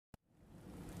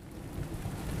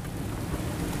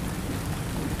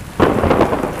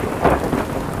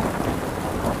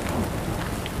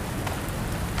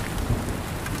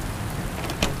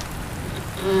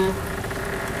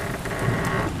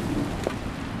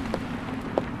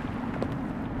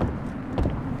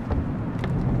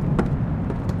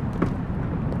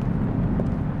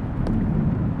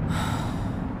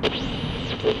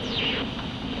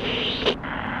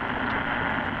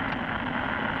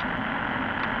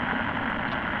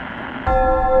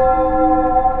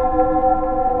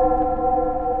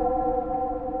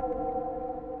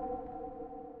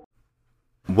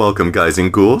Welcome, guys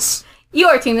and ghouls. You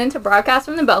are tuned into Broadcast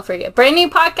from the Belfry, a brand new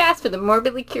podcast for the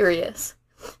morbidly curious.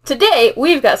 Today,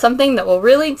 we've got something that will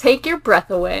really take your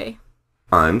breath away.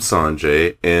 I'm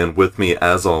Sanjay, and with me,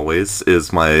 as always,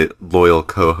 is my loyal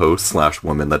co-host slash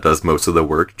woman that does most of the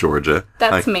work, Georgia.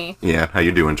 That's me. Yeah, how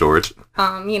you doing, George?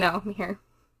 I'm here.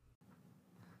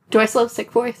 Do I still have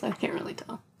sick voice? I can't really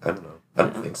tell. I don't know. I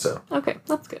don't think so. Okay,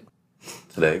 that's good.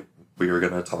 Today, we are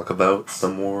going to talk about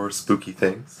some more spooky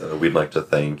things. We'd like to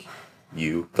thank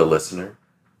you, the listener,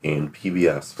 and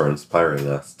PBS for inspiring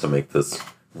us to make this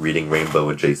Reading Rainbow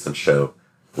adjacent show.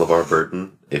 LeVar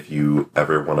Burton, if you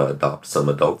ever want to adopt some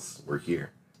adults, we're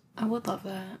here. I would love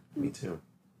that. Me too.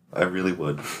 I really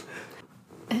would.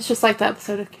 It's just like the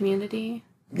episode of Community.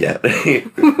 Yeah.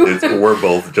 We're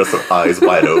both just eyes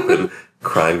wide open,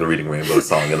 crying the Reading Rainbow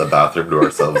song in the bathroom to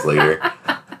ourselves later.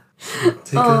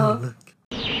 Take a look.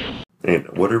 And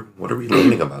what are we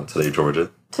learning about today,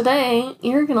 Georgia? Today,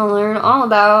 you're going to learn all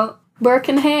about Burke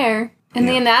and Hare and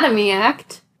the Anatomy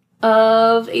Act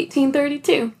of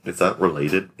 1832. Is that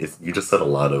related? You just said a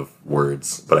lot of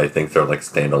words, but I think they're like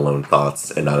standalone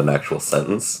thoughts and not an actual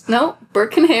sentence. No,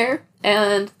 Burke and Hare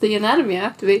and the Anatomy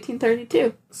Act of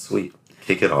 1832. Sweet.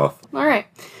 Kick it off. All right.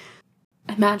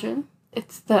 Imagine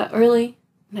it's the early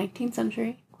 19th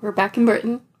century. We're back in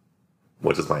Britain.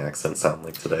 What does my accent sound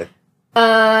like today?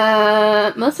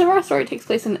 Most of our story takes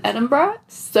place in Edinburgh,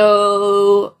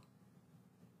 so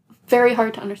very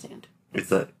hard to understand.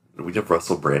 Do we have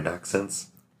Russell Brand accents?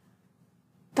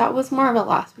 That was more of a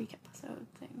last week episode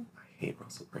thing. I hate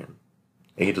Russell Brand.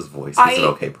 I hate his voice. He's an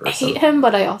okay person. I hate him,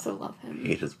 but I also love him. I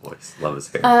hate his voice. Love his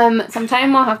hair.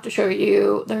 Sometime I'll have to show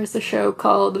you. There's a show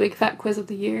called The Big Fat Quiz of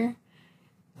the Year.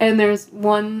 And there's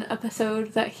one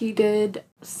episode that he did,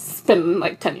 it's been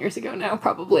like 10 years ago now,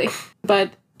 probably.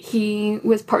 But he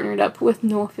was partnered up with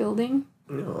Noel Fielding.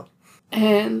 Yeah.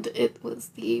 And it was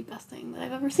the best thing that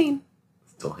I've ever seen.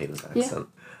 Still hate his accent.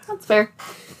 Yeah, that's fair.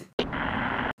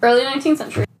 Early 19th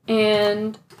century.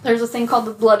 And there's this thing called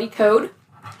the Bloody Code.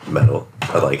 Metal.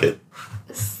 I like it.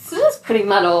 This is pretty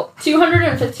metal.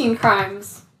 215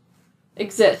 crimes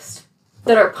exist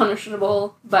that are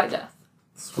punishable by death.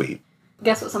 Sweet.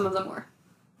 Guess what some of them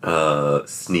were?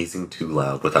 Sneezing too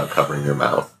loud without covering your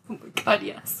mouth. Oh my god,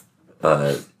 yes.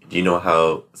 Do you know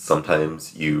how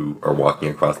sometimes you are walking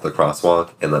across the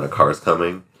crosswalk and then a car's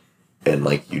coming and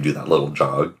like you do that little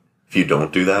jog? If you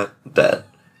don't do that, dead.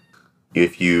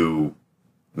 If you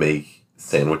make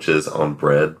sandwiches on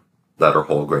bread that are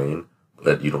whole grain,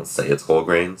 but you don't say it's whole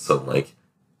grain, so like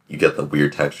you get the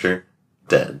weird texture,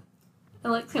 dead. I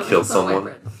like sandwiches Kill on someone, white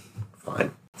bread.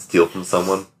 fine. Steal from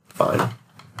someone, fine.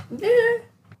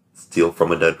 Steal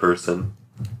from a dead person,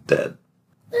 dead.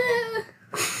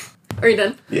 Are you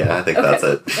done? Yeah, I think that's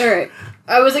it. Alright.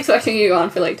 I was expecting you to go on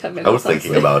for like 10 minutes. I was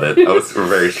thinking about it. I was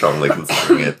very strongly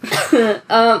considering it.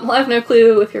 I have no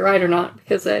clue if you're right or not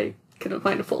because I couldn't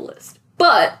find a full list.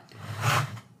 But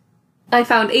I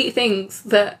found 8 things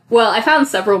I found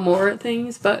several more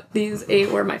things, but these 8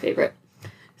 were my favorite.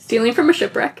 Stealing from a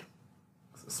shipwreck.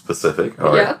 Specific? All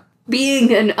right. Yeah.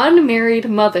 Being an unmarried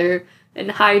mother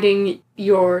and hiding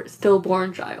your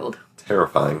stillborn child.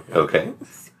 Terrifying. Okay.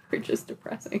 Super just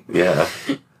depressing. Yeah.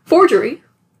 Forgery.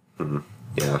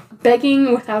 Yeah.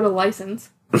 Begging without a license.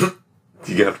 Do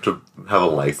you have to have a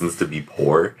license to be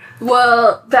poor?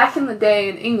 Well, back in the day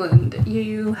in England,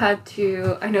 you had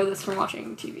to... I know this from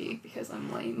watching TV because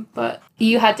I'm lame, but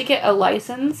you had to get a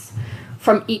license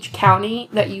from each county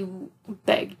that you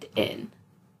begged in.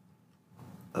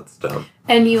 That's dumb.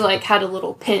 And you, had a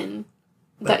little pin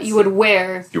that you would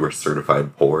wear. You were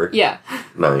certified poor? Yeah.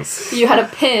 Nice. You had a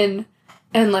pin,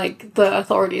 and, the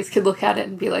authorities could look at it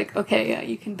and be like, okay, yeah,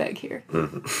 you can beg here.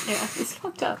 Mm-hmm. Yeah, it's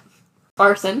fucked up.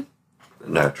 Arson.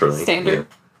 Naturally. Standard.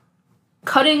 Yeah.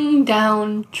 Cutting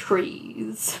down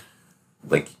trees.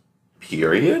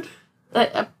 Period?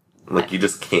 You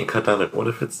just can't cut down it. What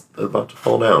if it's about to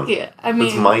fall down? Yeah, I mean...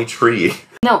 It's my tree.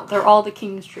 No, they're all the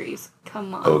king's trees.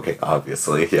 Come on. Okay,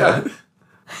 obviously, yeah.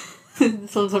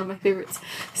 This one's one of my favorites.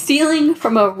 Stealing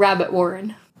from a rabbit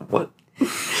warren. What?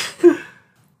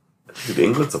 Dude,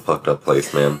 England's a fucked up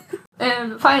place, man.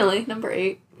 And finally, number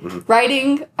 8. Mm-hmm.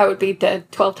 Writing, I would be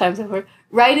dead 12 times over,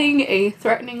 writing a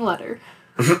threatening letter.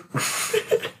 Do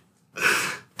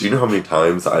you know how many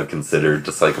times I've considered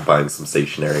just, buying some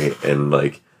stationery and,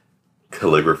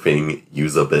 calligraphing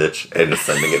use a bitch and just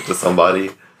sending it to somebody?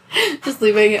 Just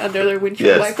leaving it under their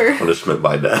windshield wiper. Punishment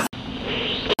by death.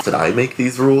 Did I make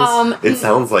these rules? It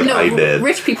sounds like no, I did.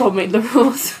 Rich people made the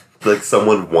rules.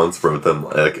 Someone once wrote them,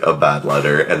 a bad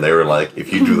letter, and they were like,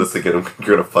 if you do this again,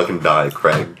 you're gonna fucking die,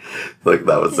 Craig. That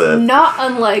was it. Not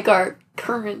unlike our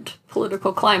current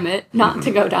political climate not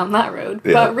to go down that road.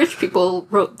 Yeah. But rich people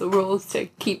wrote the rules to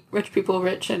keep rich people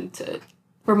rich and to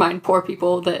remind poor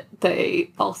people that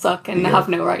they all suck and have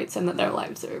no rights and that their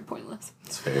lives are pointless.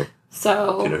 It's fair.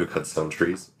 So, Do you know who cuts down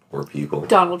trees? Poor people.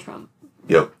 Donald Trump.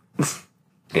 Yep.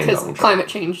 Because climate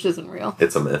change isn't real.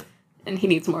 It's a myth. And he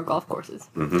needs more golf courses.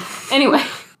 Mm-hmm. Anyway.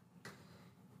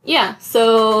 Yeah,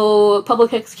 so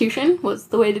public execution was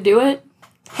the way to do it.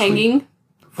 Hanging.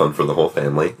 Fun for the whole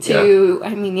family.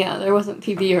 I mean, there wasn't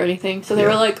TV or anything. So they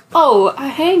were like, oh, a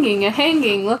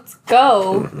hanging, let's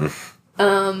go.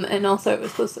 Mm-hmm. And also it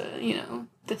was supposed to,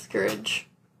 discourage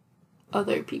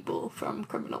other people from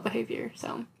criminal behavior,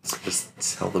 so.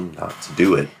 Just tell them not to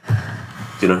do it.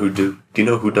 Do you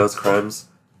know who does crimes?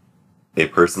 A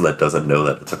person that doesn't know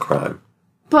that it's a crime.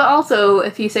 But also,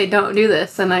 if you say don't do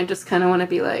this, then I just kind of want to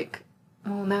be like,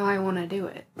 well, now I want to do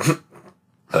it.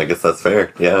 I guess that's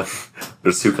fair, yeah.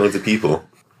 There's two kinds of people.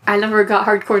 I never got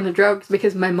hardcore into drugs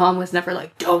because my mom was never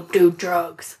like, don't do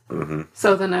drugs. Mm-hmm.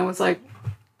 So then I was like,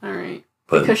 alright.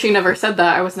 Because she never said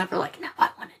that, I was never like, no, I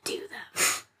want to do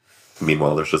that.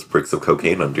 Meanwhile, there's just bricks of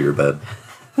cocaine under your bed.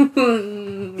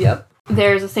 Yep.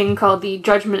 There's a thing called the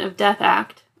Judgment of Death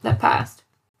Act that passed.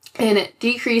 And it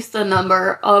decreased the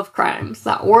number of crimes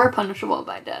that were punishable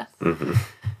by death. Mm-hmm.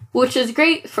 Which is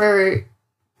great for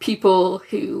people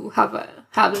who have a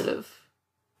habit of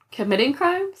committing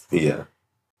crimes. Yeah.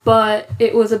 But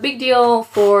it was a big deal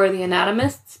for the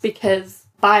anatomists because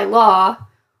by law,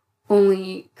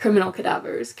 only criminal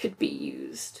cadavers could be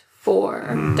used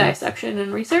for dissection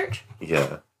and research.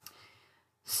 Yeah.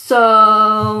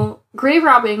 So grave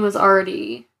robbing was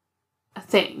already a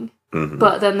thing. Mm-hmm.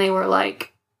 But then they were like,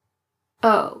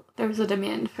 oh, there's a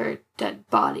demand for dead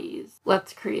bodies.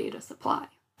 Let's create a supply.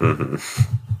 Mm-hmm.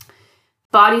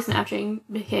 Body snatching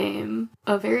became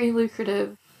a very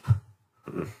lucrative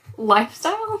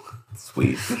lifestyle.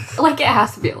 Sweet. Like, it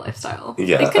has to be a lifestyle.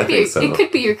 Yeah, it could I think so. It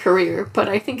could be your career, but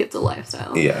I think it's a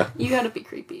lifestyle. Yeah. You gotta be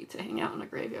creepy to hang out in a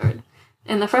graveyard.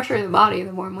 And the fresher the body,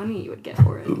 the more money you would get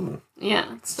for it. Ooh.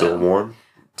 Yeah. Still warm?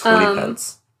 20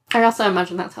 pence. I also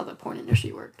imagine that's how the porn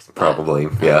industry works. But, Probably,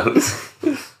 yeah.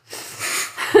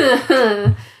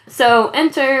 So,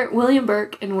 enter William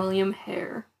Burke and William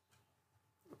Hare.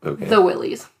 Okay. The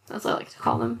Willies, as I like to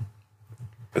call them.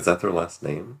 Is that their last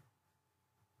name?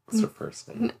 What's their first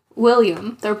name?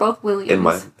 William. They're both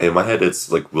Williams. In my head,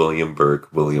 it's like William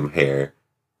Burke, William Hare.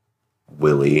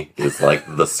 Willie is like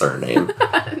the surname.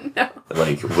 No.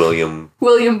 Like William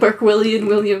Burke Willie and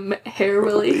William Hare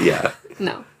Willie. Yeah.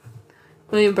 No.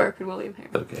 William Burke and William Hare.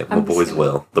 Okay, my boys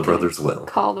will. The brothers will.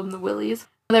 Call them the Willies.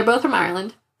 They're both from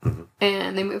Ireland. Mm-hmm.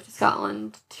 And they moved to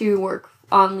Scotland to work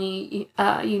on the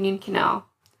Union Canal.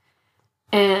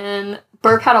 And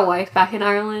Burke had a wife back in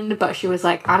Ireland, but she was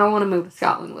like, I don't want to move to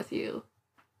Scotland with you.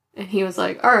 And he was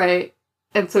like, alright.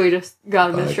 And so he just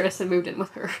got a mistress and moved in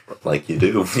with her. Like you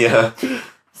do, yeah.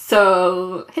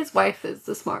 So his wife is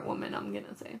the smart woman, I'm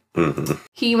gonna say. Mm-hmm.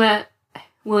 He met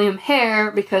William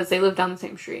Hare because they lived down the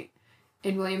same street.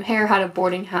 And William Hare had a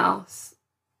boarding house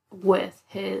with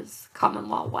his common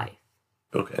law wife.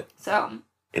 Okay. So.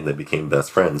 And they became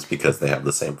best friends because they have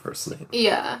the same first name.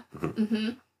 Yeah.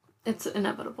 Mm-hmm. It's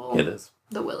inevitable. It is.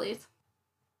 The Willies.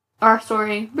 Our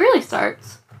story really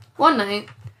starts one night.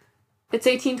 It's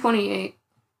 1828.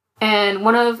 And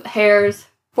one of Hare's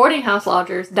boarding house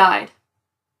lodgers died.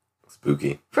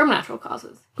 Spooky. From natural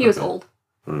causes. He was old.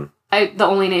 Mm. The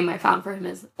only name I found for him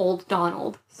is Old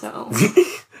Donald, so...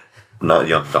 Not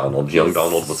Young Donald. Young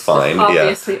Donald was fine,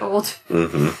 obviously old.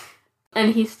 Mm-hmm.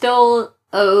 And he still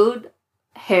owed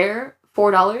Hare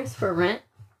 $4 for rent.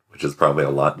 Which is probably a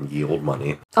lot in yield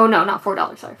money. Oh no, not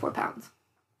 $4, sorry, £4.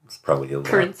 It's probably a lot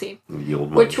currency. In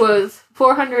yield money. Which was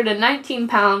 419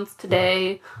 pounds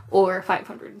today, or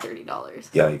 $530.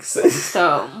 Yikes.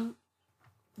 So,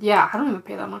 yeah, I don't even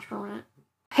pay that much for rent.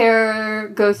 Hare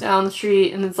goes down the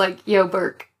street and is like, yo,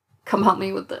 Burke, come help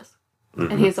me with this.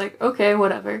 Mm-hmm. And he's like, okay,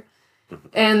 whatever. Mm-hmm.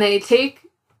 And they take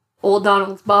Old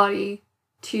Donald's body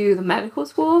to the medical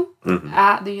school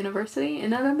at the university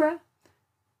in Edinburgh.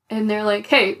 And they're like,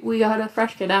 hey, we got a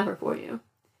fresh cadaver for you.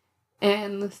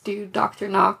 And this dude, Dr.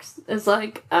 Knox, is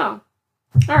like, oh,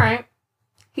 alright.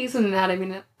 He's an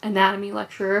anatomy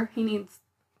lecturer. He needs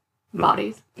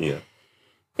bodies. Yeah.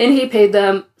 And he paid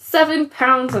them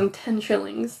 £7 and 10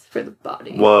 shillings for the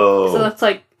body. Whoa. So that's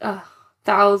like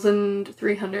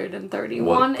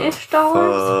 $1,331-ish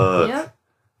dollars. Yep.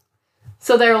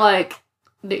 So they're like,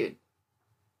 dude,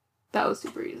 that was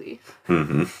super easy.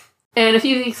 Mm-hmm. And a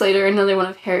few weeks later, another one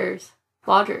of Hare's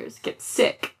lodgers gets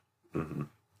sick. Mm-hmm.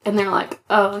 And they're like,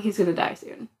 oh, he's going to die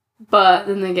soon. But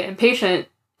then they get impatient,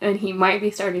 and he might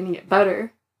be starting to get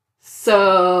better.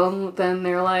 So then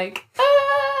they're like,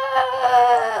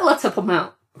 let's help him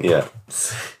out. Yeah.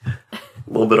 A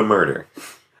little bit of murder.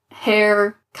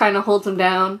 Hare kind of holds him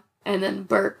down, and then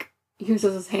Burke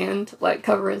uses his hand to, like,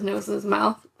 cover his nose and his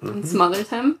mouth and smothers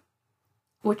him,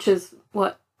 which is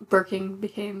what Burking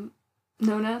became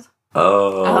known as.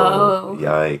 Oh.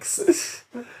 Yikes.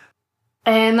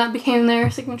 And that became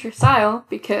their signature style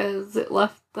because it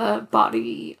left the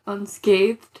body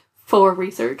unscathed for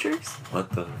researchers.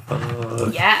 What the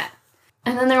fuck? Yeah.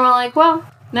 And then they were like, well,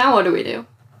 now what do we do?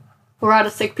 We're out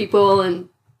of sick people and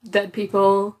dead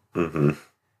people. Mm-hmm.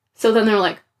 So then they're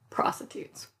like,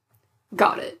 prostitutes.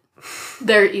 Got it.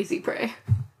 They're easy prey.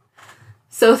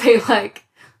 So they, like,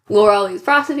 lure all these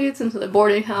prostitutes into the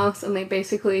boarding house and they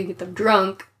basically get them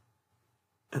drunk.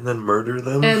 And then murder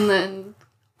them? And then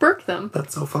burk them.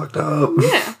 That's so fucked up.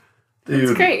 Yeah. Dude.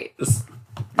 It's great.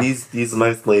 These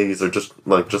nice ladies are just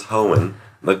hoeing.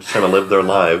 Like, just trying to live their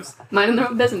lives. Minding their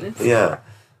own business. Yeah.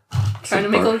 Trying to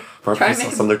make on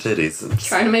their titties.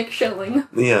 Trying to make a shilling.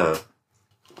 Yeah.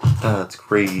 That's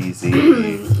crazy.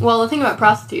 Well, the thing about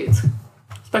prostitutes,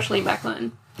 especially back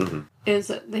then, is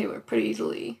that they were pretty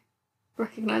easily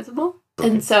recognizable. Okay.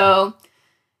 And so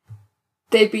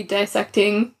they'd be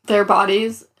dissecting their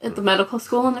bodies at the medical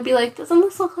school and they'd be like, doesn't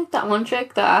this look like that one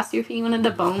chick that asked you if you wanted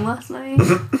to bone last night?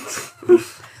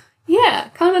 Yeah,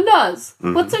 kind of does.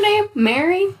 What's her name?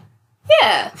 Mary?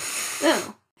 Yeah.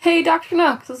 No. Hey, Dr.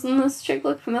 Knox, doesn't this chick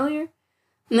look familiar?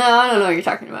 No, I don't know what you're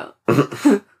talking about.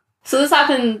 So this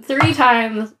happened 3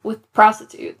 times with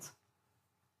prostitutes.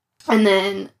 And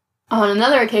then on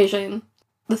another occasion,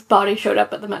 this body showed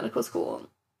up at the medical school.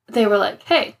 They were like,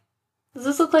 hey, does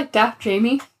this look like Daft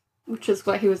Jamie? Which is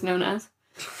what he was known as.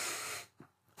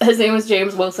 His name was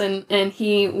James Wilson, and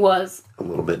he was a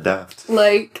little bit daft.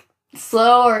 Like,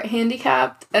 slow or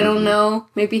handicapped. I don't know.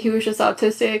 Maybe he was just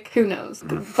autistic. Who knows?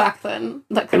 Back then,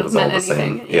 that could have meant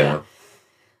anything. Yeah.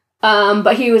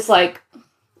 But he was, like,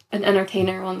 an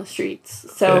entertainer on the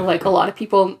streets. So, like, a lot of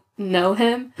people know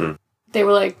him. They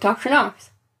were like, Dr. Knox,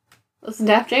 this is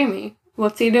Daft Jamie.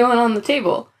 What's he doing on the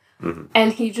table?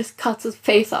 And he just cuts his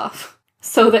face off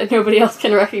so that nobody else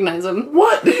can recognize him.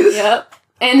 What? Yep.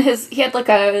 And he had, like,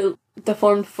 a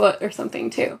deformed foot or something,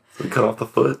 too. So he cut off the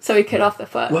foot? So he cut off the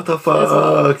foot. What the fuck?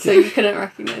 Well, so you couldn't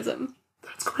recognize him.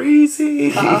 That's crazy.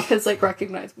 Cut off his, like,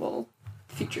 recognizable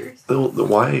features.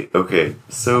 Why? Okay,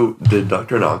 so did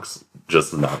Dr. Knox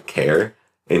just not care?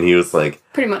 And he was like,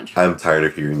 pretty much. I'm tired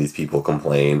of hearing these people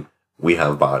complain. We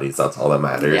have bodies, that's all that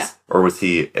matters. Yeah. Or was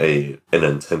he an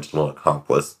intentional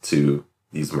accomplice to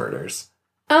these murders?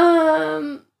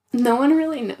 No one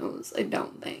really knows, I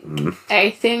don't think. I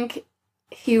think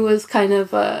he was kind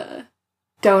of a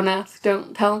don't ask,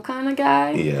 don't tell kind of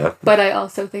guy. Yeah. But I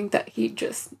also think that he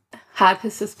just had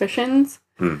his suspicions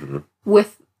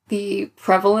with the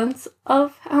prevalence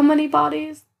of how many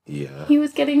bodies he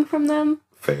was getting from them.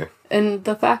 Fair. And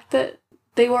the fact that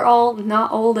they were all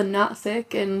not old and not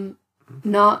sick and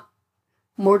not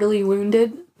mortally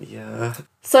wounded. Yeah.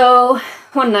 So,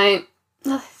 one night,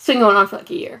 it's been going on for like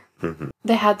a year.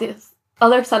 They had this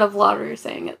other set of lawyers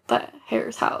saying at the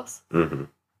Hare's house. And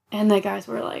the guys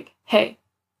were like, hey,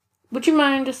 would you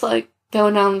mind just like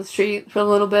going down the street for a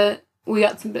little bit? We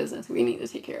got some business we need to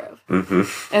take care of.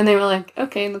 And they were like,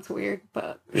 okay, that's weird,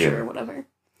 but sure, whatever.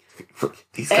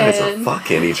 These guys are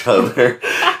fucking each other.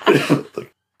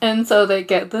 And so they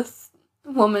get this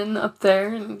woman up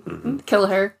there and kill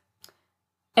her.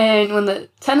 And when the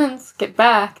tenants get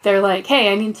back, they're like,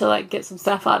 hey, I need to, like, get some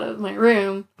stuff out of my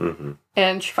room.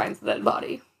 And she finds the dead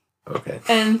body. Okay.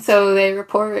 And so they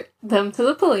report them to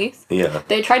the police. Yeah.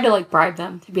 They tried to, like, bribe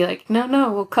them to be like,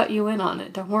 no, we'll cut you in on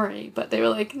it, don't worry. But they were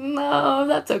like, no,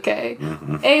 that's okay.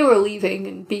 A, we're leaving,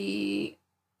 and B,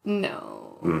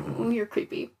 no, you're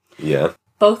creepy. Yeah.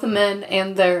 Both the men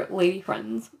and their lady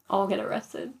friends all get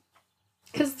arrested.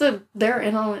 Because they're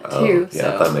in on it, too.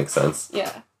 Yeah, so. that makes sense.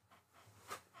 Yeah.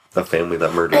 A family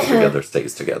that murders together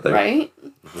stays together. Right?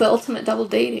 The ultimate double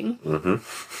dating.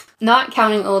 Not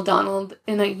counting Old Donald,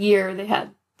 in a year they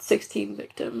had 16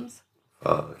 victims.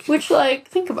 Fuck. Which, like,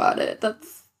 think about it.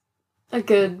 That's a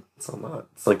good... It's a lot.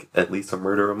 It's like at least a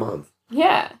murder a month.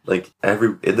 Yeah. Like,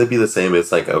 it'd be the same.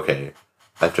 It's like, okay,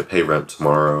 I have to pay rent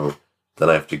tomorrow. Then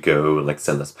I have to go and, like,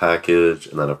 send this package.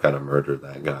 And then I've got to murder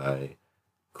that guy.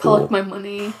 Cool. Collect my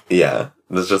money. Yeah.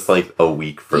 It's just, like, a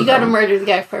week for You gotta murder the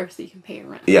guy first so you can pay your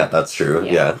rent. Yeah, that's true.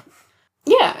 Yeah.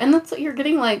 Yeah, and that's what you're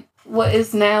getting, like, what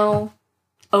is now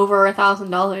over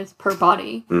 $1,000 per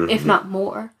body, if not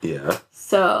more. Yeah.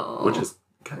 So... Which is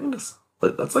kind of...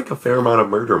 That's, like, a fair amount of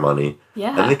murder money.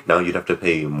 Yeah. I think now you'd have to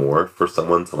pay more for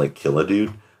someone to, like, kill a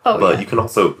dude. Oh, but yeah. you can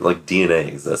also, like, DNA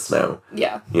exists now,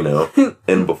 Yeah. you know?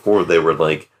 And before they were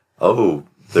like, oh,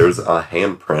 there's a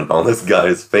handprint on this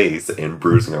guy's face and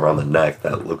bruising around the neck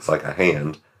that looks like a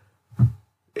hand.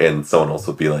 And someone else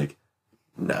would be like,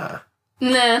 nah.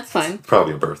 Nah, it's fine.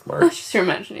 Probably a birthmark. That's just your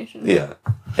imagination. Yeah.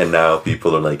 And now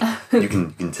people are like, you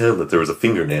can tell that there was a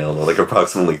fingernail like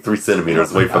approximately 3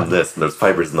 centimeters away from this, and there's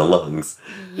fibers in the lungs.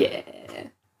 Yeah.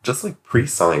 Just like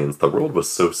pre-science, the world was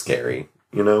so scary,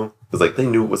 you know? It was like they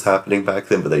knew what was happening back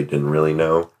then, but they didn't really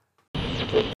know.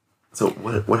 So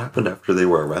what happened after they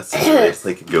were arrested? They just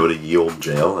like go to ye olde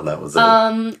jail, and that was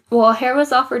it? Well, Hare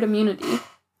was offered immunity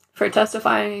for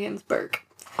testifying against Burke.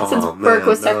 Since Oh, Burke man,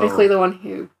 was no. technically the one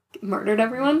who murdered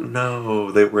everyone.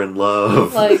 No, they were in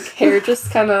love. Like, Hare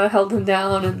just kind of held him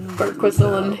down, and Burke was the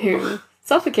one who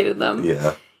suffocated them.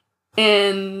 Yeah.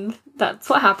 And that's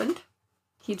what happened.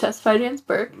 He testified against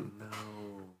Burke. No.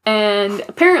 And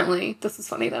apparently, this is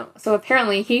funny though, so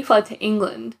apparently he fled to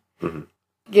England, Mhm.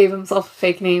 gave himself a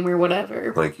fake name or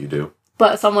whatever, Like you do.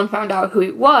 but someone found out who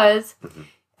he was, Mhm.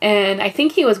 and I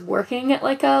think he was working at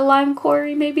like a lime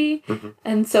quarry maybe, Mhm.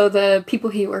 and so the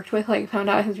people he worked with like found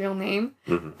out his real name,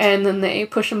 Mhm. and then they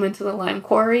pushed him into the lime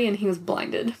quarry, and he was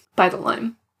blinded by the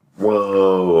lime.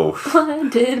 Whoa.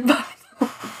 Blinded by the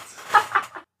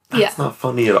That's not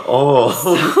funny at all.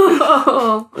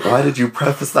 lime. Why did you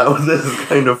preface that with this is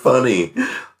kind of funny?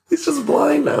 He's just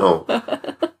blind now.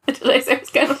 Did I say it was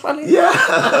kind of funny?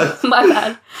 Yeah. My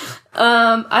bad.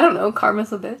 I don't know,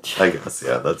 karma's a bitch. I guess,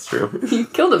 yeah, that's true. You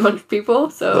killed a bunch of people,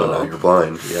 so... Oh, now you're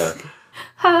blind, yeah.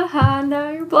 Ha ha, now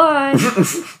you're blind.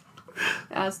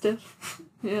 As if.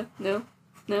 Yeah, no.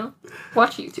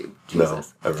 Watch YouTube.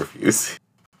 Jesus. No, I refuse.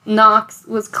 Knox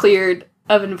was cleared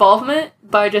of involvement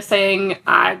by just saying,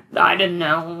 I didn't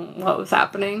know what was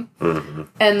happening. Mm-hmm.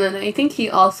 And then I think he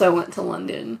also went to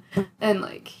London, and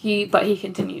he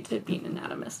continued to be an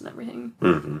anatomist and everything.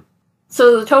 Mm-hmm.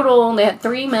 So the total, they had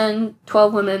 3 men,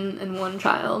 12 women, and 1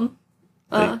 child.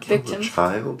 They killed Victims. a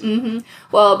child? Mm-hmm.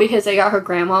 Well, because they got her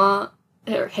grandma,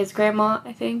 or his grandma,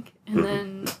 I think, and Mhm.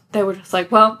 then they were just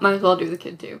like, well, might as well do the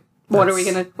kid too. What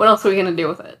else are we gonna do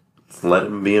with it? Let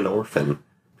him be an orphan.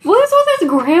 What is with his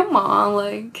grandma?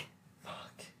 Like,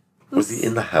 Fuck. Was he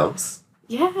in the house?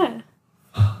 yeah.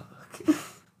 Fuck.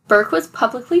 Burke was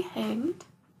publicly hanged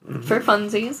Mhm. for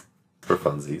funsies. For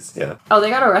funsies, yeah. Oh, they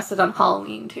got arrested on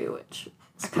Halloween too, which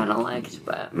I kind of liked,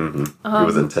 but Mm-hmm. It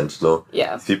was intentional.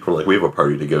 yeah. People were like, we have a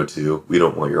party to go to. We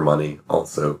don't want your money.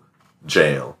 Also,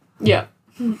 jail. Yeah.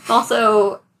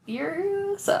 Also,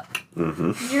 you suck.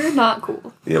 Mm-hmm. You're not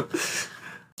cool. Yep.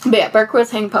 But yeah, Burke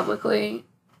was hanged publicly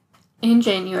in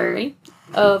January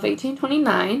of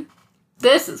 1829.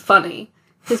 This is funny.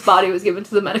 His body was given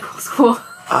to the medical school.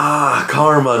 Ah,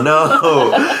 karma,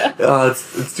 no!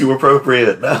 It's too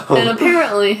appropriate, no! And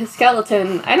apparently his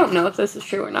skeleton, I don't know if this is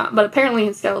true or not, but apparently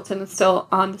his skeleton is still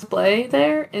on display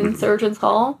there in Surgeons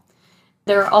Hall.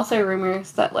 There are also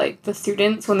rumors that, like, the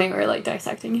students, when they were, like,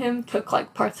 dissecting him, took,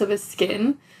 like, parts of his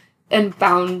skin and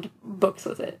bound books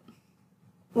with it.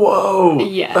 Whoa!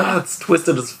 Yeah. That's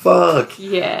twisted as fuck!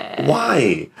 Yeah.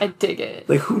 Why? I dig it.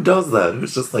 Like, who does that?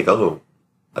 Who's just like, oh,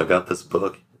 I've got this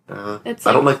book. It's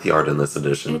I don't like- like the art in this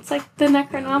edition. It's like the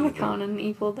Necronomicon in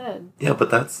Evil Dead. Yeah, but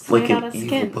that's It's like made out an of evil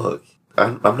skin. book.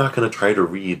 I'm not gonna try to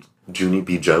read Junie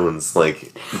B. Jones,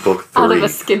 like, book 3. Out of a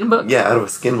skin book. Yeah, out of a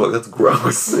skin book. That's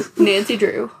gross. Nancy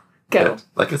Drew. Go. Yeah,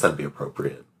 I guess that'd be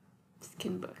appropriate.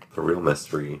 Skin book. The real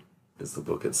mystery is the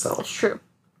book That's itself. true.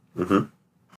 Mm-hmm.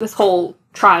 This whole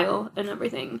trial and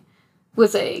everything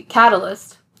was a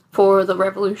catalyst for the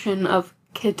revolution of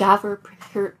cadaver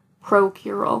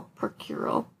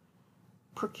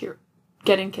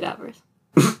getting cadavers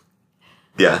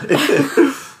Yeah.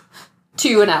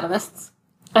 to anatomists.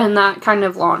 And that kind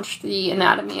of launched the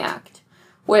Anatomy Act,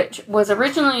 which was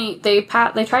originally, they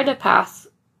tried to pass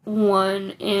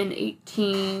one in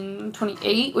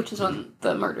 1828, which is when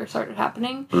the murder started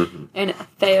happening, Mm-hmm. and it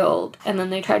failed. And then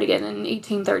they tried again in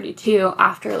 1832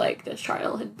 after, like, this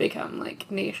trial had become,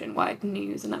 like, nationwide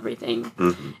news and everything.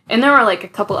 Mm-hmm. And there were, like, a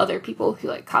couple other people who,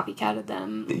 like, copycatted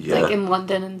them, Yeah. like, in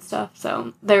London and stuff.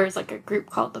 So there was, like, a group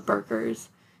called the Burkers.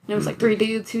 And it was, like, 3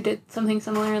 dudes who did something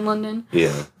similar in London.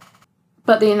 Yeah.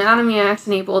 But the Anatomy Act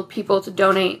enabled people to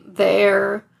donate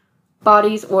their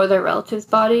bodies or their relatives'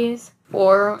 bodies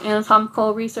for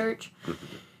anatomical research.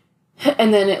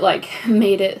 And then it, like,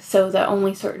 made it so that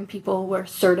only certain people were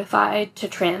certified to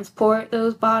transport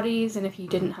those bodies. And if you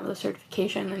didn't have the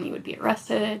certification, then you would be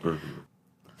arrested. Mm-hmm.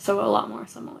 So a lot more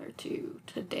similar to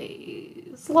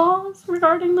today's laws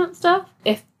regarding that stuff.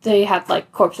 If they had,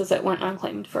 like, corpses that went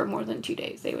unclaimed for more than 2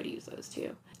 days, they would use those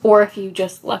too. Or if you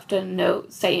just left a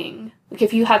note saying, like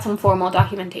if you had some formal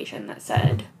documentation that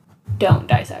said, don't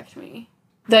dissect me,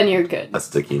 then you're good. A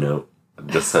sticky note. It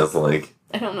just says like...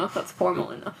 I don't know if that's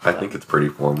formal enough. I think it's pretty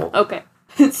formal. Okay.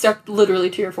 It's stuck literally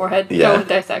to your forehead. Yeah. Don't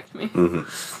dissect me.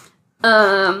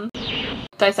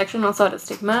 Dissection also had a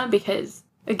stigma because,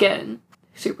 again,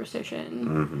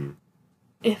 superstition.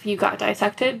 If you got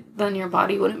dissected, then your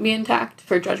body wouldn't be intact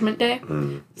for Judgment Day.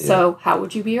 So how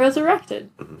would you be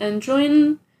resurrected and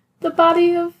join the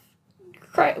body of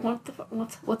Christ?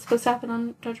 What's supposed to happen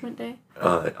on Judgment Day?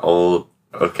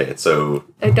 Okay, so...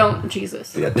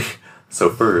 Jesus. Yeah. So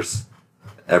first,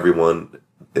 everyone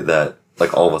that,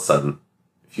 like, all of a sudden,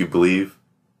 if you believe,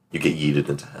 you get yeeted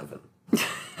into heaven.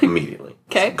 Immediately.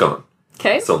 Okay. Gone.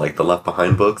 Okay. So, like, the Left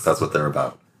Behind books, that's what they're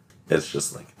about. It's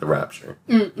just, like, the rapture.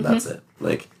 That's it.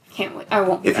 Like... Can't wait. I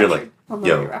won't be if you're raptured. like, I'll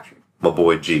never be raptured. my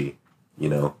boy G, you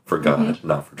know, for God,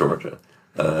 not for Georgia.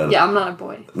 Yeah, I'm not a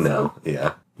boy. So. No,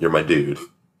 yeah. You're my dude.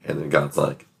 And then God's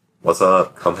like, what's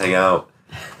up? Come hang out.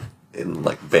 And,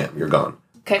 like, bam, you're gone.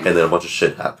 Okay. And then a bunch of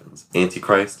shit happens.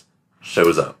 Antichrist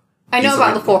shows up. I know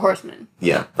about the Four Horsemen.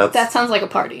 Yeah. That sounds like a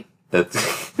party.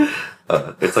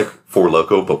 It's like Four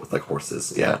Loko, but with, like,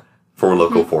 horses. Yeah. Four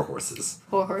Loko, Four Horses.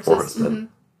 Four Horses. Four Horsemen.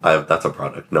 That's a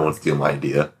product. No one steal my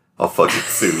idea. I'll fucking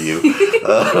sue you.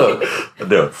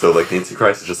 No, so, like, the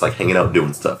Antichrist is just, like, hanging out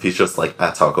doing stuff. He's just, like,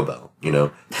 at Taco Bell, you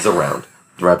know? He's around.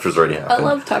 The rapture's already happened. I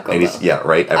love Taco Bell. Yeah,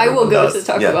 right? I will go does. to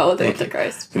Taco Bell with the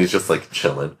Antichrist. And he's just, like,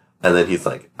 chilling. And then he's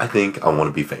like, I think I want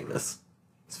to be famous.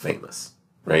 He's famous,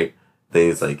 right? Then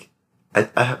he's like, I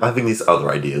have these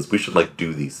other ideas. We should, like,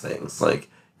 do these things. Like,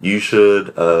 you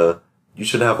should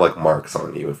have, like, marks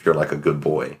on you if you're, like, a good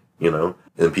boy, you know?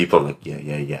 And people are like,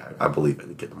 yeah, I believe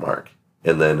in it. Get the mark.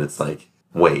 And then it's like,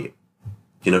 wait,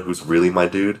 you know who's really my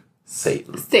dude?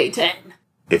 Satan. Satan.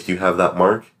 If you have that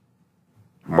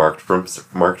marked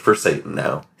for Satan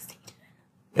now.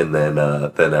 And then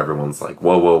everyone's like,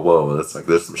 whoa, that's like,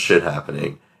 there's some shit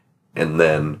happening. And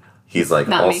then he's like,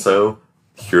 Not also,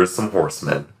 here's some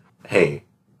horsemen. Hey,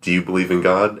 do you believe in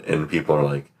God? And people are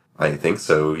like, I think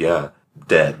so, yeah.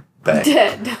 Dead. Bang.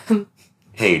 Dead.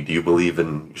 Hey, do you believe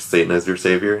in Satan as your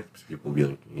savior? People will be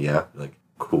like, yeah. Like,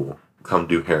 cool. Come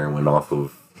do heroin off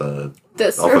of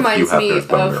this off reminds me of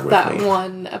that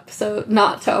one episode,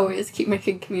 not to always keep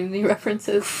making community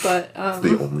references, but it's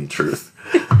the only truth.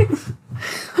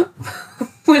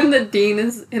 When the dean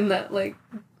is in that, like,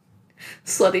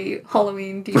 slutty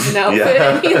Halloween demon outfit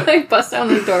and he, like, busts down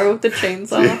the door with the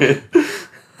chainsaw.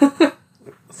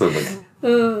 So,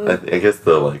 like, I guess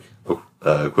the, like,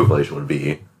 equivalent would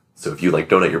be, so if you, like,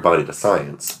 donate your body to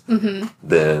science,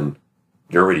 then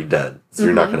you're already dead. So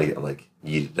you're not going to get, like,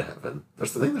 yeeted to heaven. I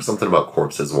think there's something about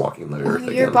corpses walking the earth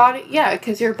again. Your body, yeah,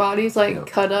 because your body's, like,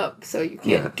 cut up, so you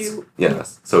can't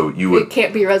Yes. So you would... It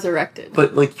can't be resurrected.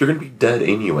 But, like, you're going to be dead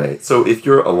anyway. So if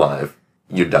you're alive,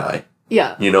 you die.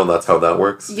 Yeah. You know that's how that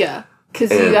works? Yeah.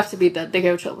 Because you have to be dead to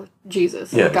go chill with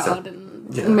Jesus and God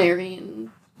and Mary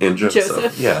and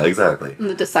Joseph. Yeah, exactly. And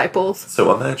the disciples.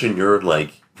 So imagine you're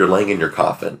laying in your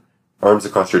coffin, arms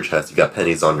across your chest, you got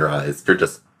pennies on your eyes, you're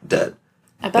just dead.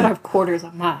 I bet I have quarters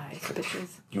on my eyes,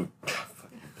 bitches. You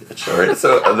fucking bitch. Alright,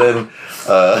 so and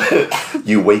then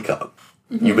you wake up.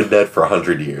 You've been dead for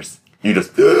 100 years. You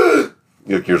just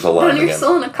you're alive you're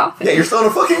still in a coffin. Yeah, you're still in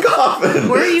a fucking coffin.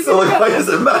 Where are you so, gonna like, go? why does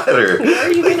it matter? Where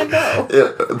are you gonna go?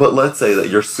 Yeah, but let's say that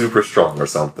you're super strong or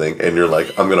something, and you're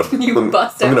like, I'm gonna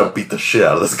beat the shit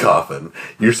out of this coffin.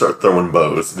 You start throwing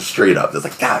bows straight up. It's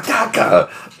like, gah.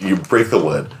 You break the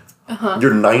wood.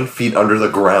 You're 9 feet under the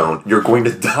ground. You're going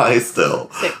to die still.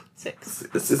 Six.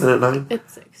 Isn't it 9?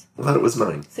 It's 6. I thought it was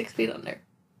 9. 6 feet under.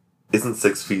 Isn't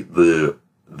 6 feet the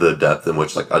depth in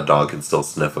which, like, a dog can still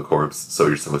sniff a corpse, so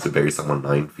you're supposed to bury someone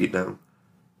 9 feet down?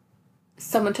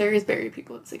 Cemeteries bury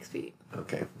people at 6 feet.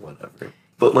 Okay, whatever.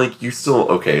 But, like, you still...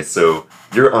 Okay, so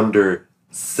you're under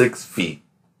 6 feet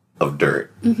of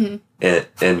dirt. And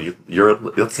you're...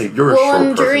 Let's say you're a short person. Well,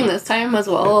 and during this time as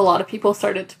well, a lot of people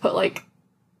started to put, like,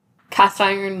 cast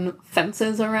iron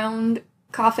fences around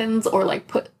coffins or, like,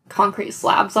 put concrete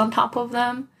slabs on top of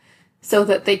them so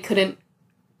that they couldn't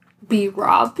be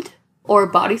robbed or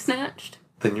body snatched.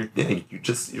 Then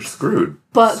you're screwed.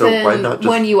 But so then why not just,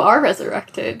 when you are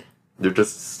resurrected, you're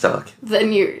just stuck.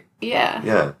 Then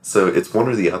yeah. So it's one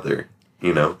or the other,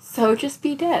 you know? So just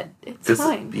be dead. It's just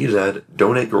fine. Be dead.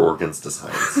 Donate your organs to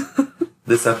science.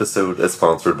 This episode is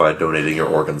sponsored by donating your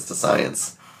organs to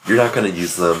science. You're not going to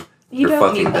use them. You're don't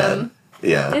fucking need dead. them.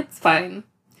 Yeah. It's fine.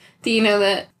 Do you know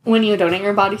that when you donate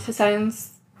your body to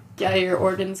science, your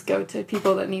organs go to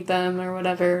people that need them or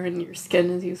whatever, and your skin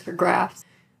is used for grafts,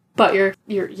 but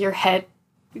your head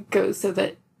goes so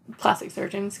that plastic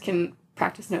surgeons can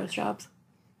practice nose jobs.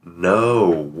 No,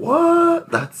 what?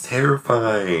 That's I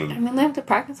terrifying. mean, they have to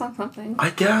practice on something.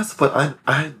 I guess, but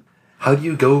I, how do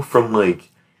you go from like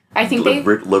I think they...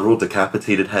 literal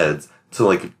decapitated heads to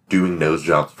like doing nose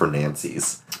jobs for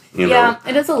Nancy's? You yeah, know?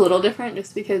 it is a little different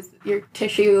just because your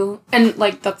tissue, and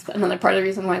like that's another part of the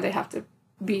reason why they have to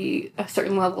be a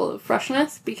certain level of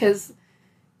freshness, because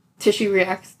tissue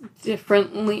reacts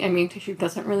differently. I mean, tissue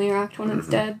doesn't really react when it's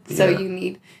dead, so Yeah. you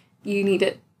need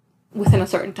it within a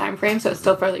certain time frame, so it's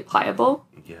still fairly pliable.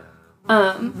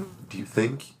 Yeah. Do you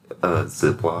think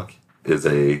Ziploc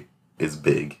is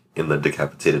big in the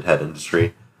decapitated head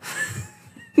industry?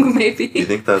 Maybe. Do you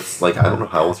think that's like, I don't know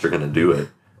how else you're gonna do it?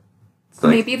 It's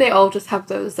like, Maybe they all just have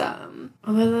those what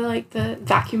are they, like the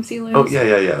vacuum sealers? oh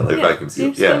yeah, like vacuum seal.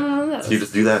 you just get one Yeah. of those. So you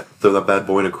just do that, throw that bad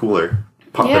boy in a cooler,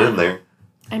 pop it Yeah. in there.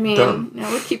 I mean, Done.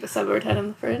 I would keep a severed head in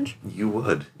the fridge. You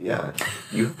would, yeah.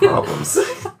 You have problems.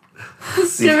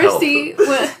 Did you ever see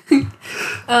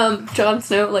when Jon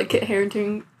Snow, like Kit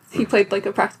Harington, he played like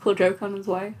a practical joke on his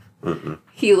wife? Mm-mm.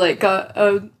 He like got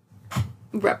a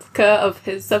replica of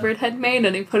his severed head made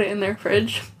and he put it in their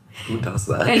fridge. Who does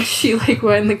that? And she like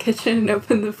went in the kitchen and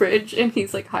opened the fridge and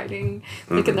he's like hiding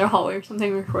like in their hallway or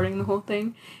something, recording the whole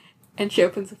thing. And she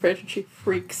opens the fridge and she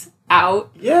freaks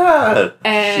out. Yeah!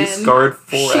 And she's scarred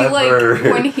forever. she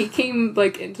like, when he came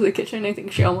like into the kitchen, I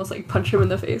think she almost like punched him in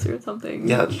the face or something.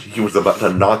 Yeah, he was about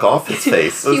to knock off his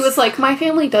face. He was like, my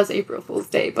family does April Fool's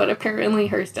Day, but apparently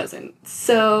hers doesn't.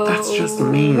 So That's just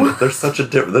mean. There's such a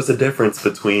there's a difference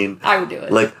between I would do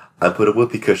it. like, I put a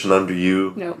whoopee cushion under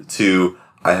you No. to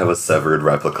I have a severed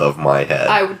replica of my head.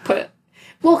 I would put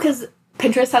well, because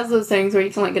Pinterest has those things where you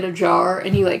can like get a jar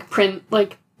and you like print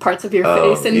like parts of your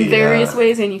face in various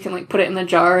ways, and you can like put it in the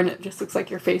jar and it just looks like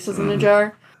your face is in the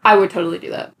jar. I would totally do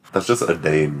that. That's just a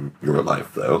day in your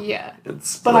life, though. Yeah.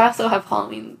 It's But I also have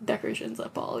Halloween decorations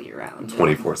up all year round.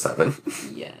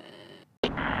 24/7. Yeah.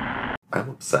 I'm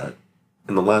upset.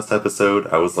 In the last episode,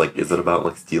 I was like, is it about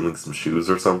like stealing some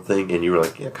shoes or something? And you were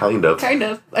like, yeah, kind of. Kind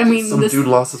of. I mean, Some dude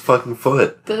lost his fucking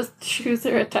foot. the shoes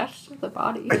are attached to the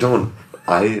body.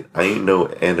 I ain't no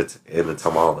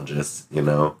anatomologist, you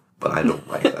know, but I don't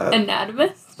like that.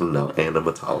 Anatomist? No,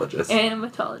 animatologist.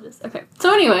 Animatologist. Okay.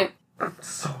 So anyway, I'm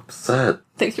so upset.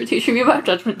 thanks for teaching me about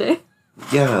Judgment Day.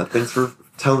 Yeah, thanks for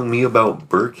telling me about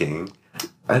burking.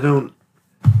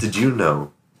 Did you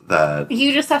know that,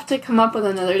 You just have to come up with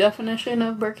another definition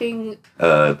of burking.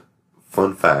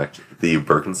 fun fact, the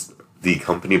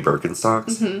company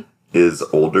Birkenstocks is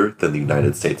older than the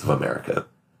United States of America.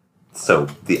 So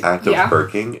the act of Yeah.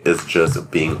 burking is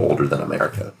just being older than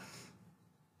America.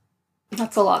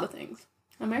 That's a lot of things.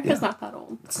 America's not that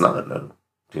old. It's not, no.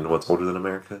 Do you know what's older than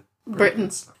America?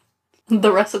 Britain's.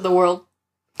 The rest of the world.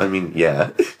 I mean,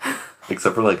 yeah.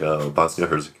 Except for like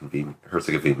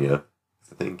Bosnia-Herzegovina,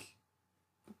 I think.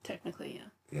 Technically, yeah.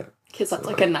 Yeah. Because that's So,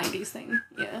 like a 90s thing.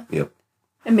 Yeah. Yep.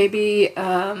 And maybe,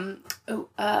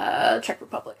 Czech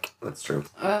Republic. That's true.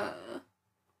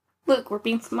 Look, we're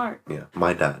being smart. Yeah.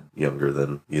 My dad, younger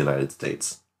than the United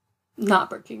States. Not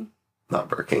burking. Not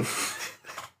burking.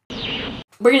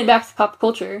 Bringing it back to pop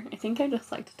culture, I think I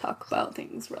just like to talk about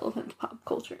things relevant to pop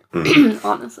culture.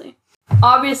 Honestly.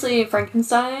 Obviously,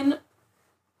 Frankenstein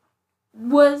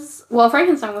was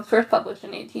first published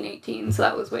in 1818, so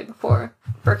that was way before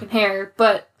Burke and Hare,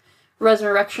 but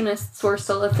resurrectionists were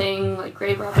still a thing, like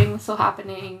grave robbing was still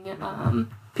happening,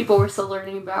 people were still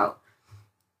learning about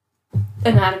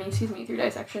anatomy, through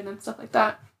dissection and stuff like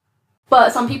that.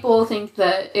 But some people think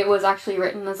that it was actually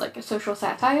written as like a social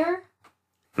satire.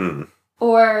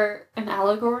 Or an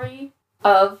allegory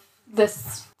of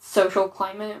this social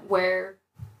climate where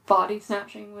body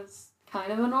snatching was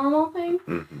kind of a normal thing.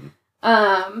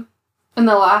 And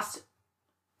the last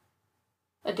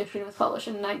edition was published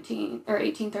in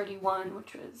 1831,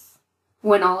 which was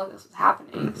when all of this was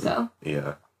happening. So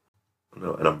yeah,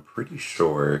 no, and I'm pretty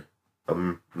sure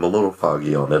I'm a little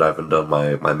foggy on it. I haven't done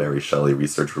my Mary Shelley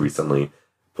research recently,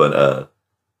 but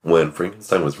when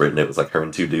Frankenstein was written, it was like her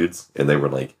and two dudes, and they were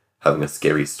like having a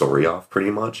scary story off,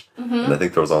 pretty much. And I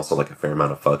think there was also like a fair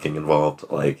amount of fucking involved.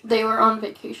 Like they were on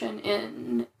vacation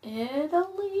in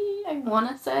Italy, I want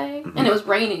to say, and it was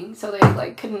raining, so they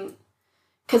like couldn't.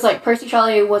 Because like Percy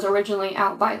Shelley was originally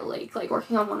out by the lake, like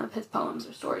working on one of his poems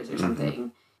or stories or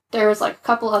something. There was like a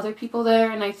couple other people there,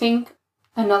 and I think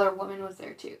another woman was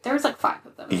there too. There was like 5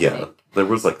 of them. I think. there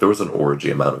was an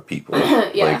orgy amount of people.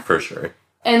 Yeah. Like for sure.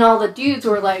 And all the dudes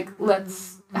were like,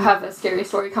 let's have a scary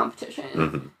story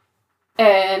competition.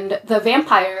 And the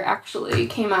vampire actually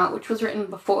came out, which was written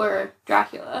before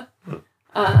Dracula,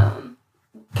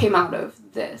 came out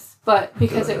of this. But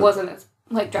because it wasn't as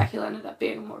like, Dracula ended up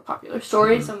being a more popular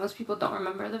story, so most people don't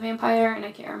remember the vampire, and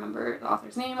I can't remember the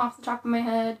author's name off the top of my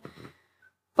head.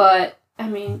 But, I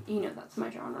mean, you know that's my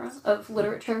genre of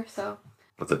literature, so...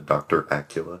 Was it Dr.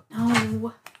 Acula? No. I'm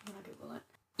gonna Google it.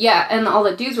 Yeah, and all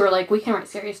the dudes were like, we can write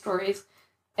scary stories.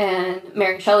 And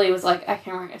Mary Shelley was like, I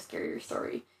can write a scarier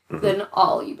story than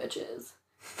all you bitches.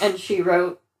 And she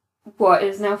wrote what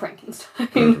is now Frankenstein.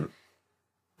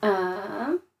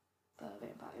 The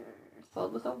vampire,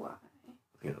 spelled with a Y.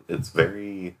 Yeah, it's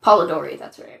very... Polidori,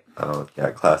 that's right. Oh,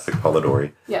 yeah, classic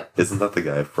Polidori. Yep. Isn't that the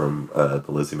guy from the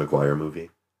Lizzie McGuire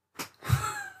movie?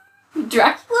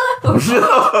 Dracula?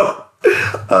 No!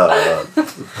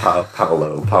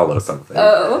 Paolo something.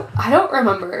 Oh, I don't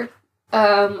remember.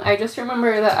 I just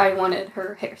remember that I wanted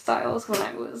her hairstyles when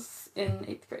I was in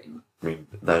 8th grade. I mean,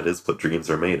 that is what dreams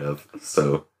are made of,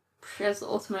 so... She has the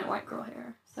ultimate white girl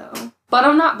hair, so... But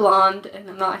I'm not blonde, and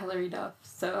I'm not Hilary Duff,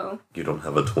 so... You don't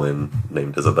have a twin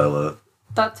named Isabella.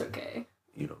 That's okay.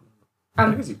 You don't...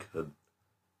 I guess you could.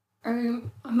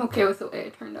 I'm okay with the way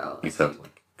it turned out. You just have to,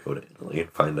 like, go to Italy and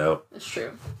find out. It's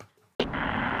true.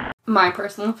 My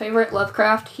personal favorite,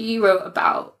 Lovecraft, he wrote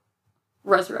about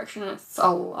resurrectionists a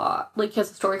lot. Like, he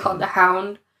has a story called The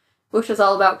Hound, which is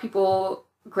all about people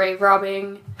grave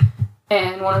robbing,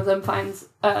 and one of them finds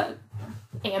a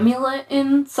amulet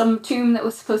in some tomb that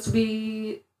was supposed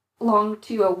to belong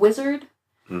to a wizard,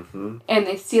 and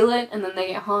they steal it, and then they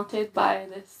get haunted by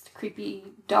this creepy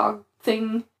dog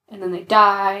thing, and then they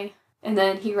die. And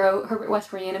then he wrote Herbert West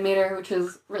Reanimator, which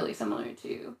is really similar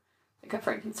to like a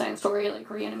Frankenstein story, like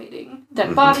reanimating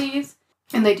dead bodies.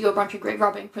 And they do a bunch of grave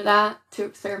robbing for that to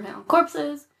experiment on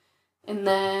corpses. And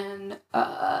then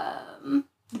the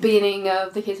beginning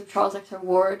of The Case of Charles Dexter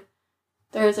Ward,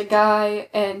 there's a guy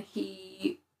and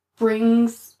he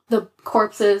brings the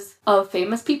corpses of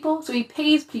famous people. So he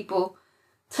pays people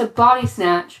to body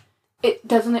snatch. It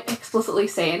doesn't explicitly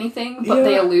say anything, but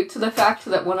they allude to the fact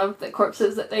that one of the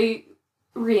corpses that they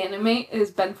reanimate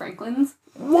is Ben Franklin's.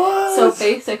 What? So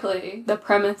basically, the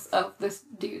premise of this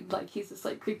dude, like, he's this,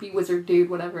 like, creepy wizard dude,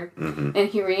 whatever, and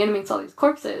he reanimates all these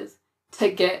corpses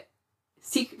to get,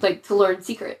 to learn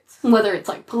secrets. Whether it's,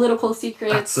 like, political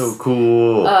secrets. That's so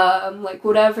cool. Like,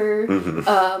 whatever.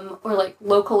 Or, like,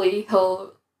 locally,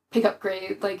 he'll pick up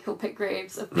he'll pick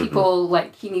graves of people,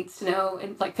 like, he needs to know,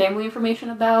 and, like, family information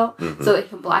about, so that he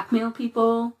can blackmail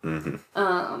people.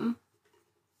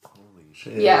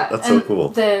 Shit. Yeah, that's so cool.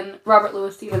 Then Robert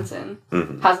Louis Stevenson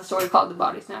has a story called The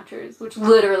Body Snatchers, which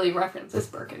literally references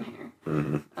Birkenhair.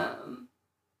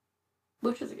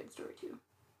 Which is a good story, too.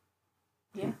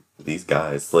 Yeah. These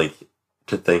guys, like,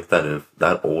 to think that if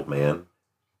that old man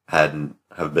hadn't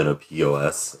have been a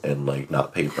POS and, like,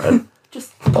 not paid rent,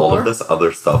 just all of this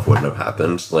other stuff wouldn't have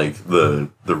happened. Like, the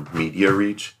media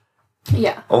reach.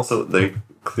 Yeah. Also,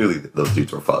 clearly those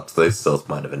dudes were fucked. They still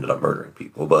might have ended up murdering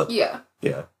people, but... Yeah.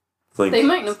 Yeah. Like, they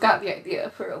might have got the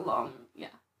idea for a long... Yeah.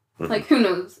 Like, who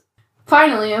knows?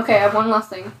 Finally, okay, I have one last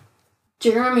thing.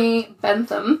 Jeremy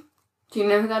Bentham. Do you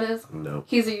know who that is? No.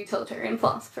 He's a utilitarian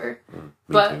philosopher.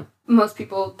 But most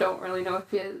people don't really know if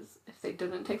they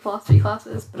didn't take philosophy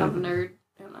classes, but I'm a nerd,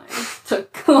 and I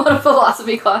took a lot of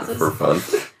philosophy classes. For fun?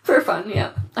 For fun,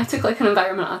 yeah. I took, like, an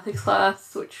environmental ethics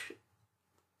class, which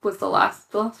was the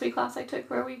last philosophy class I took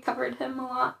where we covered him a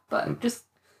lot, but just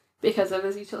because of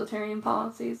his utilitarian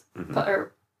policies.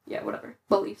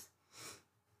 Beliefs.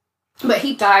 But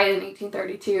he died in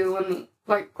 1832 when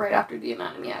right after the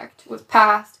Anatomy Act was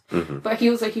passed. But he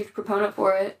was a huge proponent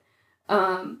for it.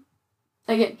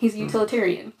 Again, he's a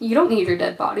utilitarian. You don't need your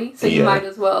dead body, so you might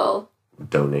as well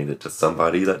donate it to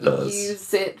somebody that does.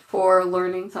 Use it for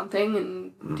learning something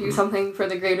and do something for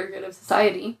the greater good of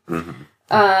society.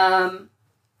 And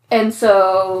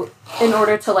so, in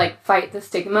order to, like, fight the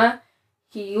stigma,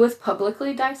 he was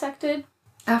publicly dissected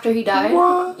after he died.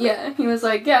 What? Yeah, he was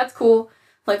like, yeah, it's cool.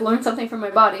 Like, learn something from my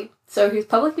body. So he was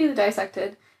publicly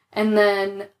dissected, and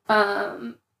then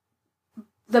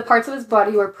the parts of his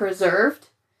body were preserved.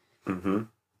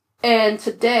 And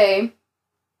today,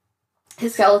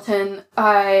 his skeleton,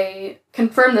 I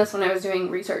confirmed this when I was doing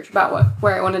research about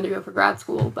where I wanted to go for grad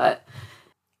school, but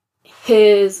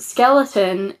his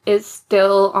skeleton is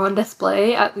still on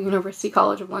display at the University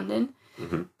College of London.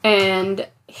 And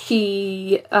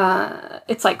he,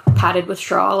 it's like padded with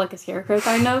straw, like a scarecrow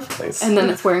kind of. Nice. And then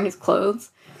it's wearing his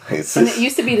clothes. Nice. And it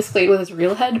used to be displayed with his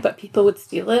real head, but people would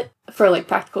steal it for, like,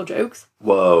 practical jokes.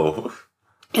 Whoa.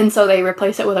 And so they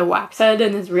replace it with a wax head,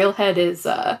 and his real head is,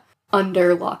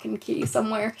 under lock and key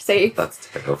somewhere, safe. That's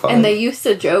terrifying. And they used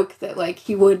to joke that, like,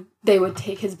 they would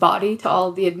take his body to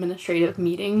all the administrative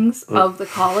meetings of the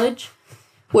college,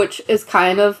 which is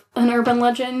kind of an urban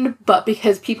legend, but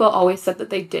because people always said that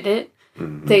they did it,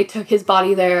 they took his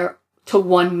body there to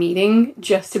one meeting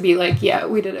just to be like, yeah,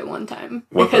 we did it one time.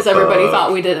 What because the everybody fuck?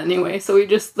 thought we did anyway. So they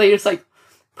just like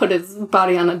put his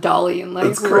body on a dolly and like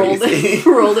That's rolled crazy.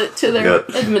 rolled it to their Yep.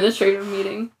 administrative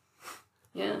meeting.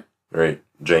 Yeah. Right.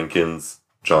 Jenkins,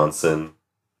 Johnson,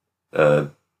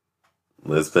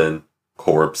 Lisbon,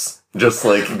 corpse. Just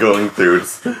like going through.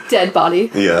 Dead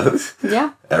body. Yeah.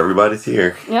 Yeah. Everybody's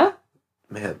here. Yeah.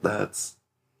 Man, that's.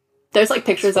 There's like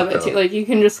pictures of it too. Like you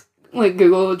can just like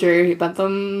Google Jerry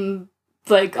Bentham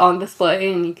like on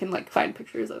display and you can like find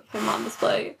pictures of him on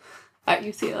display at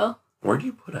UCL. Where do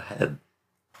you put a head?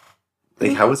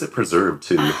 Like, how is it preserved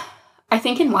too? I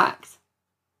think in wax.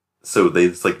 So they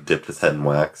just like dipped his head in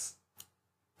wax.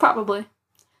 Probably.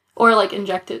 Or like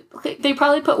injected. Okay, they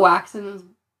probably put wax in his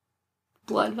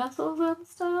blood vessels and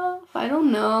stuff. I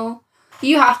don't know.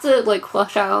 You have to like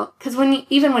flush out because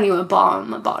even when you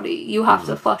embalm a body, you have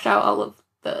to flush out all of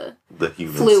the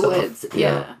human fluids. stuff.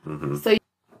 Yeah. Mm-hmm. So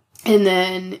and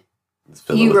then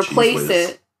you replace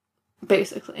it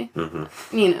basically.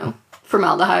 Mm-hmm. You know,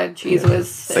 formaldehyde, cheese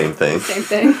whiz. Same thing. Same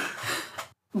thing.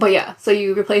 But yeah, so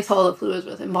you replace all the fluids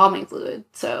with embalming fluid.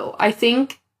 So I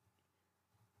think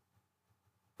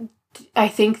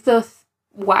the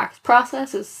wax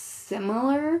process is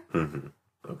similar. Mm-hmm.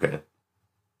 Okay.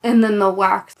 And then the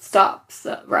wax stops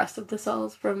the rest of the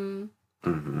cells from...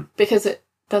 Mm-hmm. Because it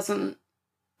doesn't...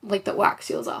 Like, the wax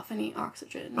seals off any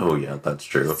oxygen. Oh, yeah, that's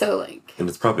true. So, like... And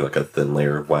it's probably like a thin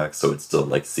layer of wax, so it's still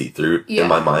like see-through. Yeah. In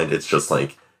my mind, it's just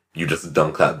like, you just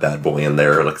dunk that bad boy in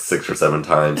there like 6 or 7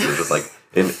 times. It's just like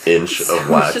an inch of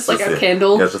wax. It's just like a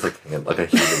candle. Yeah, it's just like a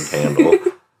human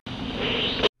candle.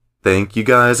 Thank you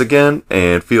guys again,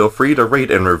 and feel free to rate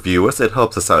and review us. It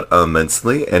helps us out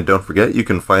immensely. And don't forget, you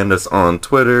can find us on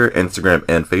Twitter, Instagram,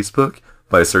 and Facebook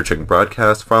by searching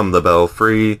Broadcast from the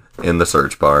Belfry in the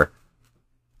search bar.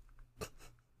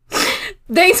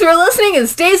 Thanks for listening and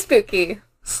stay spooky!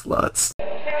 Sluts.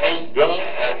 Hey, Billy.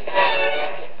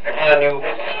 I found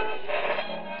you.